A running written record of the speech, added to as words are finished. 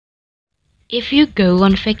If you go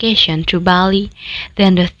on vacation to Bali,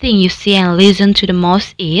 then the thing you see and listen to the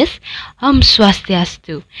most is Om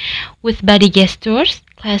Swastiastu, with body gestures,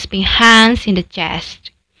 clasping hands in the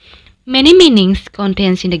chest. Many meanings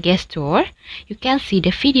contained in the gesture. You can see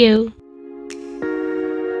the video.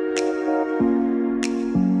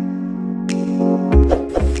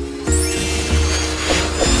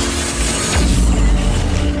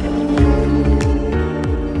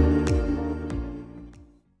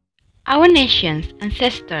 Our nation's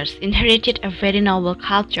ancestors inherited a very noble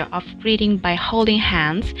culture of greeting by holding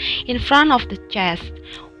hands in front of the chest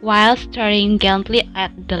while staring gently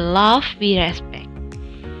at the love we respect.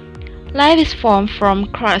 Life is formed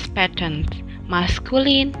from cross patterns,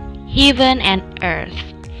 masculine, heaven and earth,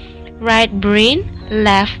 right brain,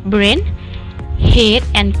 left brain, heat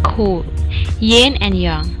and cool, yin and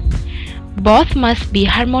yang. Both must be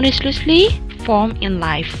harmoniously formed in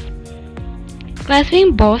life.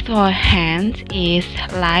 Clasping both our hands is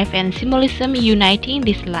life and symbolism uniting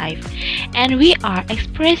this life, and we are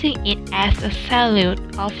expressing it as a salute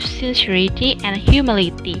of sincerity and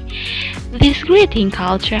humility. This greeting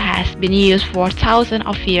culture has been used for thousands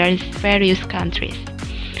of years in various countries.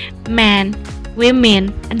 Men,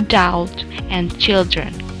 women, adults, and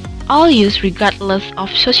children all use regardless of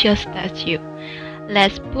social status.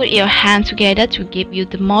 Let's put your hands together to give you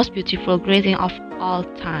the most beautiful greeting of all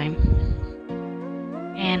time.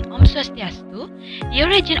 And Om Swastiastu, the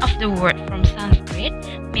origin of the word from Sanskrit,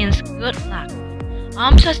 means good luck.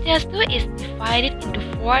 Om Swastiastu is divided into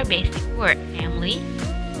four basic words, namely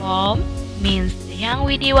Om means the Yang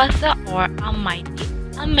Widiwasa or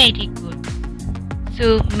Almighty good.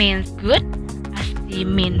 Su means good, Asti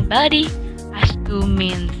means body, Astu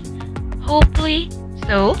means hopefully.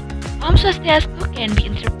 So, Om Swastiastu can be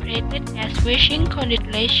interpreted as wishing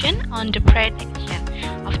congratulations on the protection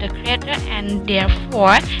of the Creator, and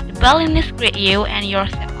therefore the Balinese greet you and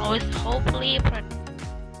yourself always hopefully protect.